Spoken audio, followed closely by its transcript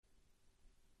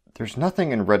There's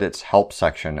nothing in Reddit's help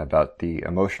section about the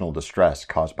emotional distress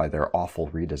caused by their awful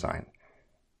redesign.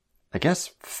 I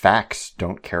guess facts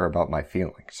don't care about my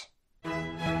feelings.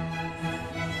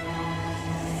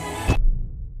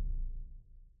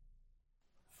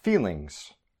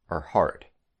 Feelings are hard.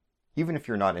 Even if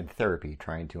you're not in therapy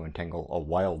trying to untangle a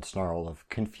wild snarl of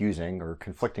confusing or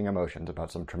conflicting emotions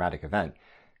about some traumatic event,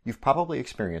 you've probably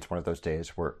experienced one of those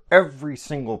days where every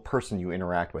single person you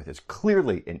interact with is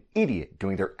clearly an idiot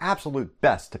doing their absolute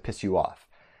best to piss you off.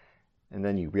 And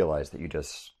then you realize that you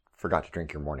just forgot to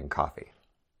drink your morning coffee.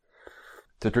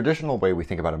 The traditional way we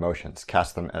think about emotions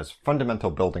casts them as fundamental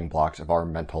building blocks of our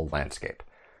mental landscape.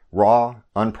 Raw,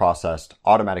 unprocessed,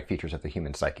 automatic features of the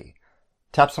human psyche.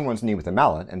 Tap someone's knee with a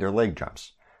mallet and their leg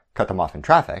jumps. Cut them off in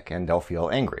traffic and they'll feel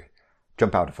angry.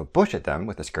 Jump out of a bush at them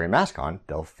with a scary mask on,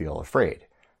 they'll feel afraid.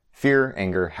 Fear,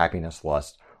 anger, happiness,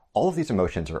 lust, all of these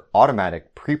emotions are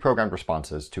automatic, pre-programmed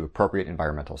responses to appropriate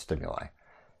environmental stimuli.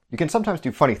 You can sometimes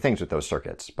do funny things with those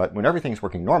circuits, but when everything's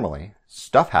working normally,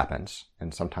 stuff happens,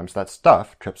 and sometimes that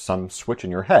stuff trips some switch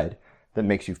in your head that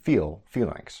makes you feel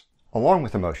feelings. Along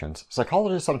with emotions,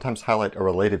 psychologists sometimes highlight a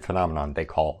related phenomenon they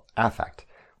call affect,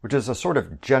 which is a sort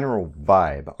of general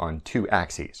vibe on two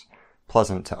axes,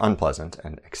 pleasant to unpleasant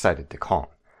and excited to calm.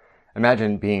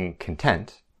 Imagine being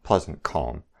content, pleasant,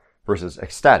 calm, versus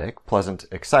ecstatic, pleasant,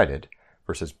 excited,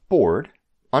 versus bored,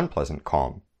 unpleasant,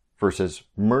 calm, versus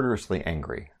murderously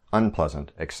angry,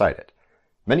 unpleasant, excited.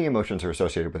 Many emotions are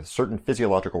associated with certain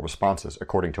physiological responses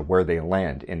according to where they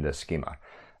land in this schema.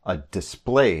 A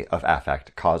display of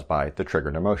affect caused by the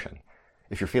triggered emotion.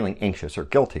 If you're feeling anxious or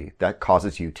guilty, that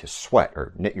causes you to sweat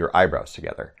or knit your eyebrows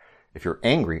together. If you're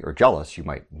angry or jealous, you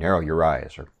might narrow your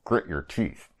eyes or grit your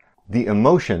teeth. The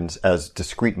emotions as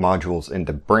discrete modules in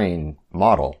the brain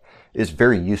model is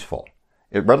very useful.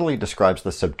 It readily describes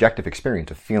the subjective experience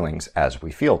of feelings as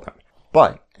we feel them.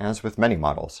 But, as with many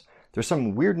models, there's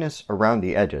some weirdness around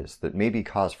the edges that may be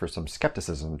cause for some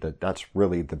skepticism that that's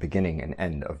really the beginning and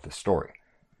end of the story.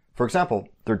 For example,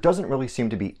 there doesn't really seem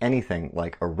to be anything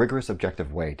like a rigorous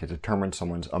objective way to determine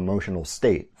someone's emotional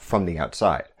state from the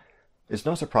outside. It's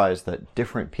no surprise that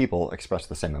different people express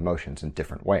the same emotions in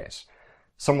different ways.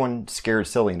 Someone scared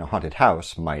silly in a haunted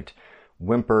house might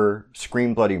whimper,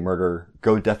 scream bloody murder,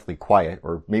 go deathly quiet,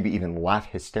 or maybe even laugh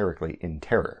hysterically in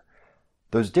terror.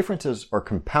 Those differences are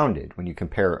compounded when you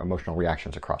compare emotional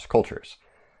reactions across cultures.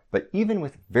 But even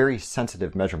with very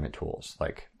sensitive measurement tools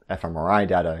like fMRI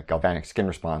data, galvanic skin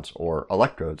response, or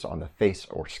electrodes on the face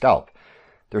or scalp,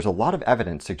 there's a lot of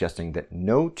evidence suggesting that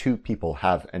no two people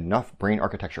have enough brain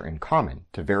architecture in common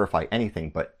to verify anything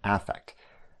but affect.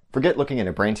 Forget looking at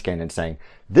a brain scan and saying,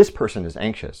 this person is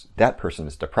anxious, that person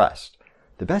is depressed.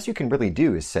 The best you can really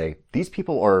do is say, these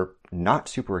people are not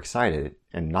super excited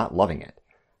and not loving it.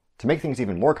 To make things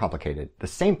even more complicated, the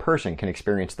same person can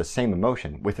experience the same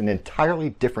emotion with an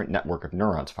entirely different network of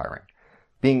neurons firing.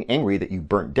 Being angry that you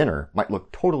burnt dinner might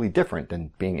look totally different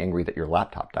than being angry that your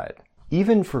laptop died.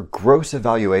 Even for gross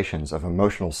evaluations of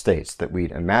emotional states that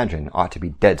we'd imagine ought to be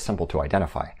dead simple to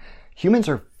identify, humans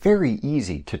are very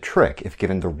easy to trick if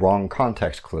given the wrong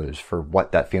context clues for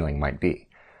what that feeling might be.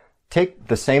 Take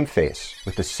the same face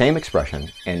with the same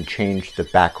expression and change the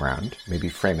background, maybe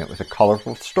frame it with a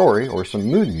colorful story or some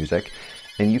mood music,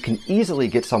 and you can easily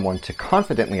get someone to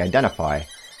confidently identify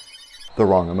the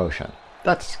wrong emotion.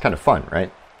 That's kind of fun,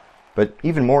 right? But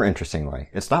even more interestingly,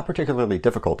 it's not particularly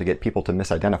difficult to get people to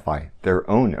misidentify their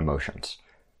own emotions.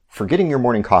 Forgetting your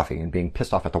morning coffee and being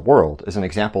pissed off at the world is an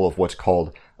example of what's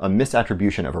called a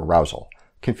misattribution of arousal,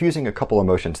 confusing a couple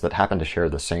emotions that happen to share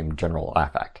the same general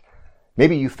affect.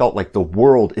 Maybe you felt like the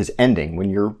world is ending when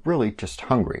you're really just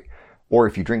hungry, or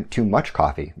if you drink too much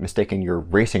coffee, mistaking your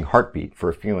racing heartbeat for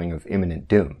a feeling of imminent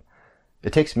doom.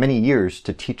 It takes many years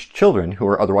to teach children who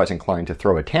are otherwise inclined to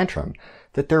throw a tantrum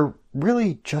that they're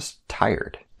really just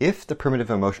tired. If the primitive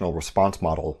emotional response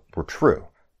model were true,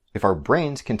 if our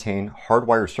brains contain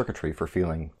hardwired circuitry for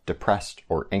feeling depressed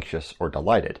or anxious or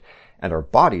delighted, and our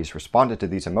bodies responded to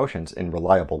these emotions in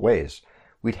reliable ways,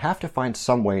 we'd have to find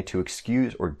some way to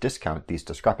excuse or discount these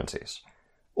discrepancies.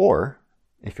 Or,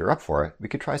 if you're up for it, we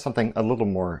could try something a little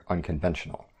more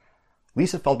unconventional.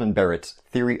 Lisa Feldman Barrett's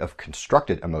theory of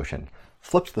constructed emotion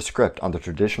flips the script on the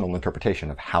traditional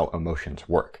interpretation of how emotions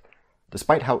work.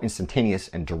 Despite how instantaneous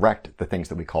and direct the things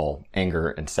that we call anger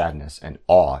and sadness and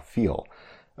awe feel,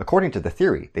 according to the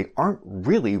theory, they aren't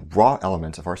really raw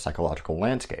elements of our psychological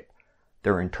landscape.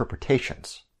 They're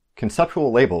interpretations,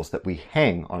 conceptual labels that we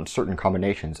hang on certain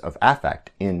combinations of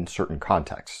affect in certain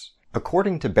contexts.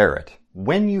 According to Barrett,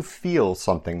 when you feel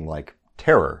something like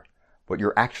terror, what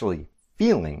you're actually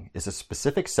feeling is a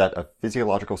specific set of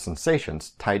physiological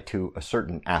sensations tied to a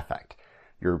certain affect.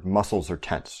 Your muscles are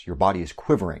tense, your body is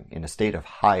quivering in a state of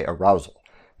high arousal,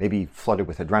 maybe flooded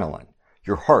with adrenaline.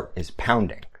 Your heart is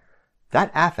pounding.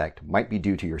 That affect might be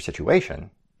due to your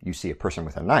situation. You see a person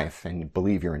with a knife and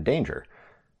believe you're in danger.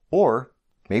 Or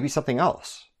maybe something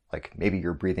else, like maybe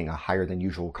you're breathing a higher than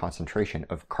usual concentration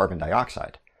of carbon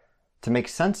dioxide. To make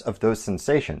sense of those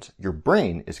sensations, your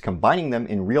brain is combining them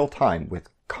in real time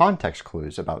with context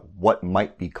clues about what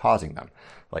might be causing them,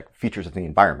 like features of the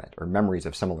environment or memories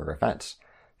of similar events.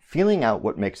 Feeling out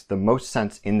what makes the most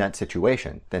sense in that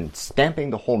situation, then stamping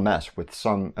the whole mess with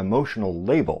some emotional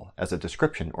label as a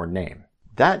description or name.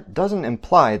 That doesn't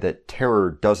imply that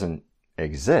terror doesn't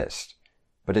exist,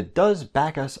 but it does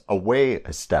back us away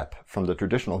a step from the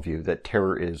traditional view that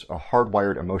terror is a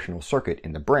hardwired emotional circuit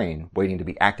in the brain waiting to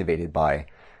be activated by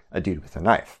a dude with a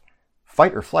knife.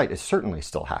 Fight or flight is certainly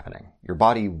still happening. Your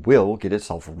body will get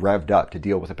itself revved up to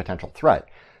deal with a potential threat,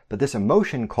 but this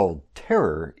emotion called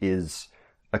terror is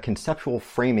a conceptual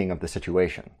framing of the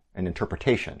situation, an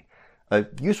interpretation, a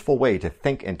useful way to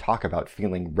think and talk about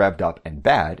feeling revved up and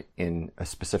bad in a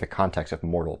specific context of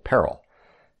mortal peril.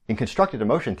 In constructed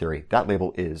emotion theory, that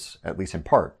label is, at least in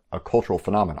part, a cultural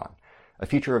phenomenon, a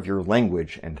feature of your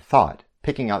language and thought,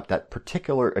 picking out that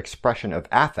particular expression of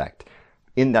affect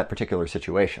in that particular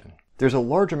situation. There's a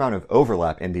large amount of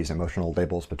overlap in these emotional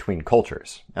labels between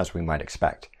cultures, as we might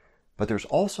expect, but there's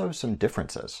also some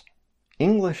differences.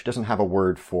 English doesn't have a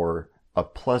word for a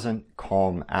pleasant,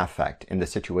 calm affect in the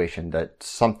situation that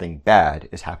something bad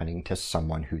is happening to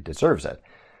someone who deserves it.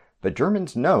 But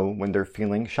Germans know when they're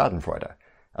feeling Schadenfreude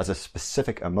as a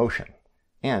specific emotion.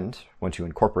 And once you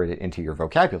incorporate it into your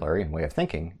vocabulary and way of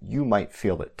thinking, you might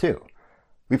feel it too.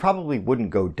 We probably wouldn't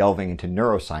go delving into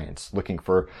neuroscience looking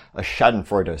for a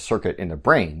Schadenfreude circuit in the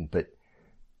brain, but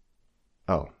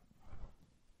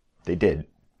they did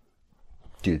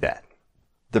do that.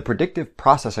 The predictive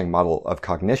processing model of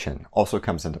cognition also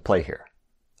comes into play here.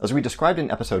 As we described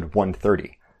in episode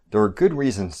 130, there are good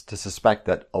reasons to suspect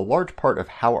that a large part of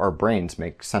how our brains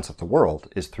make sense of the world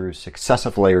is through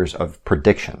successive layers of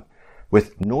prediction,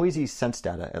 with noisy sense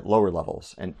data at lower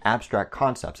levels and abstract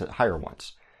concepts at higher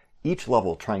ones, each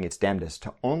level trying its damnedest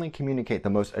to only communicate the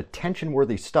most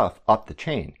attention-worthy stuff up the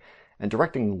chain, and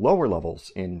directing lower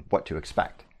levels in what to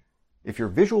expect. If your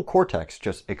visual cortex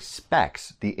just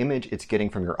expects the image it's getting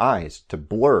from your eyes to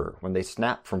blur when they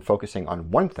snap from focusing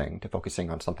on one thing to focusing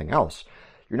on something else,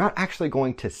 you're not actually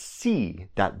going to see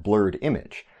that blurred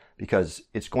image because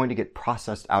it's going to get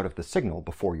processed out of the signal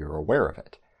before you're aware of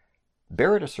it.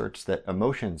 Barrett asserts that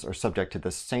emotions are subject to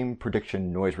the same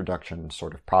prediction noise reduction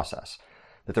sort of process,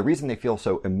 that the reason they feel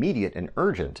so immediate and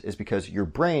urgent is because your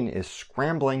brain is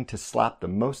scrambling to slap the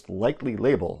most likely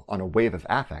label on a wave of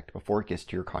affect before it gets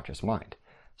to your conscious mind.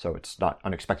 So it's not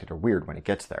unexpected or weird when it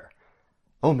gets there.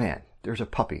 Oh man, there's a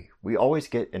puppy. We always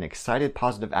get an excited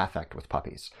positive affect with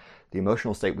puppies. The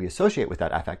emotional state we associate with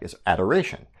that affect is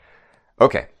adoration.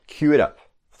 Okay, cue it up.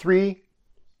 3.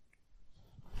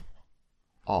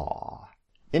 Aww.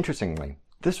 Interestingly,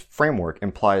 this framework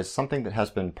implies something that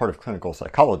has been part of clinical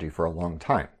psychology for a long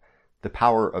time, the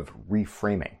power of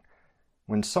reframing.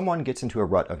 When someone gets into a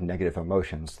rut of negative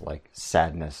emotions like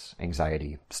sadness,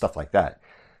 anxiety, stuff like that,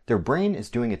 their brain is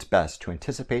doing its best to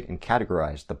anticipate and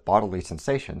categorize the bodily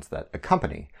sensations that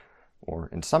accompany, or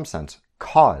in some sense,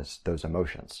 cause those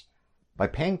emotions. By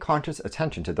paying conscious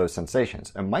attention to those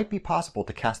sensations, it might be possible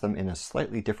to cast them in a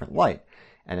slightly different light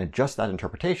and adjust that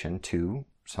interpretation to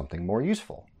something more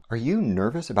useful. Are you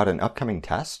nervous about an upcoming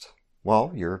test?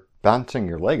 Well, you're bouncing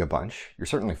your leg a bunch. You're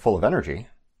certainly full of energy.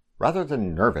 Rather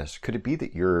than nervous, could it be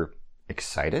that you're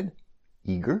excited?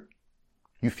 Eager?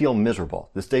 You feel miserable.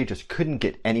 This day just couldn't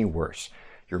get any worse.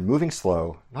 You're moving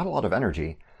slow, not a lot of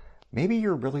energy. Maybe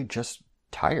you're really just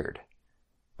tired.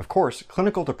 Of course,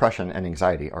 clinical depression and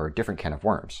anxiety are a different can of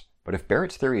worms. But if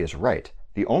Barrett's theory is right,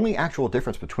 the only actual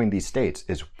difference between these states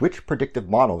is which predictive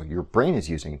model your brain is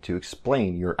using to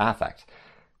explain your affect.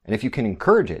 And if you can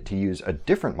encourage it to use a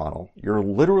different model, you're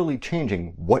literally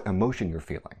changing what emotion you're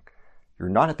feeling. You're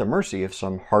not at the mercy of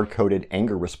some hard-coded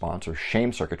anger response or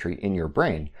shame circuitry in your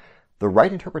brain. The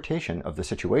right interpretation of the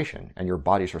situation and your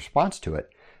body's response to it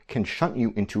can shunt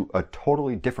you into a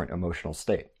totally different emotional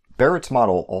state. Barrett's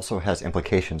model also has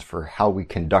implications for how we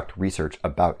conduct research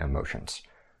about emotions.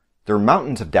 There are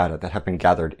mountains of data that have been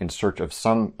gathered in search of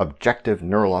some objective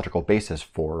neurological basis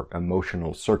for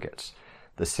emotional circuits,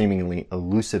 the seemingly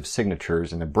elusive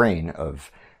signatures in the brain of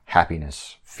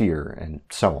happiness, fear, and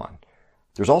so on.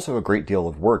 There's also a great deal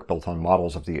of work built on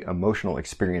models of the emotional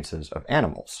experiences of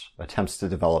animals, attempts to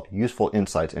develop useful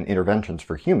insights and interventions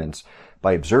for humans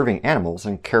by observing animals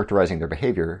and characterizing their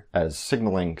behavior as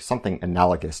signaling something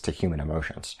analogous to human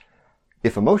emotions.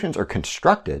 If emotions are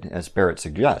constructed, as Barrett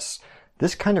suggests,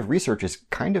 this kind of research is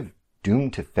kind of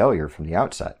doomed to failure from the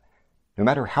outset. No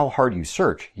matter how hard you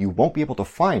search, you won't be able to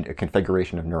find a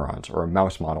configuration of neurons or a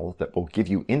mouse model that will give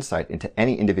you insight into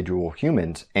any individual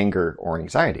human's anger or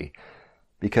anxiety,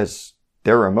 because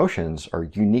their emotions are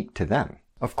unique to them.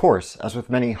 Of course, as with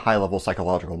many high-level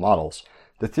psychological models,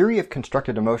 the theory of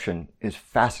constructed emotion is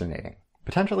fascinating,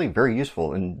 potentially very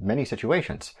useful in many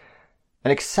situations,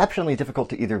 and exceptionally difficult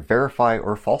to either verify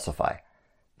or falsify.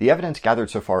 The evidence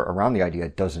gathered so far around the idea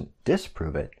doesn't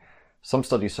disprove it. Some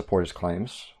studies support his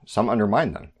claims, some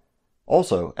undermine them.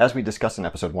 Also, as we discussed in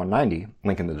episode 190,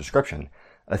 link in the description,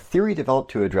 a theory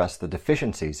developed to address the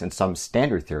deficiencies in some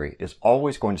standard theory is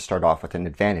always going to start off with an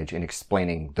advantage in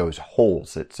explaining those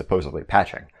holes it's supposedly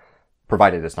patching,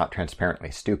 provided it's not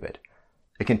transparently stupid.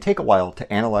 It can take a while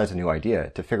to analyze a new idea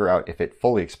to figure out if it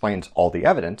fully explains all the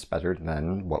evidence better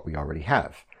than what we already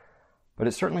have. But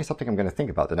it's certainly something I'm going to think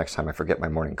about the next time I forget my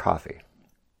morning coffee.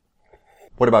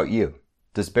 What about you?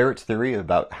 Does Barrett's theory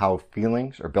about how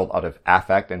feelings are built out of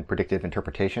affect and predictive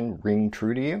interpretation ring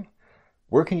true to you?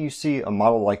 Where can you see a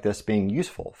model like this being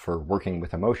useful for working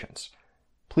with emotions?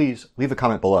 Please leave a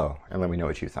comment below and let me know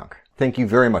what you think. Thank you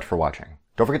very much for watching.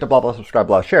 Don't forget to blah blah subscribe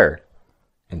blah share,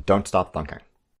 and don't stop thunking.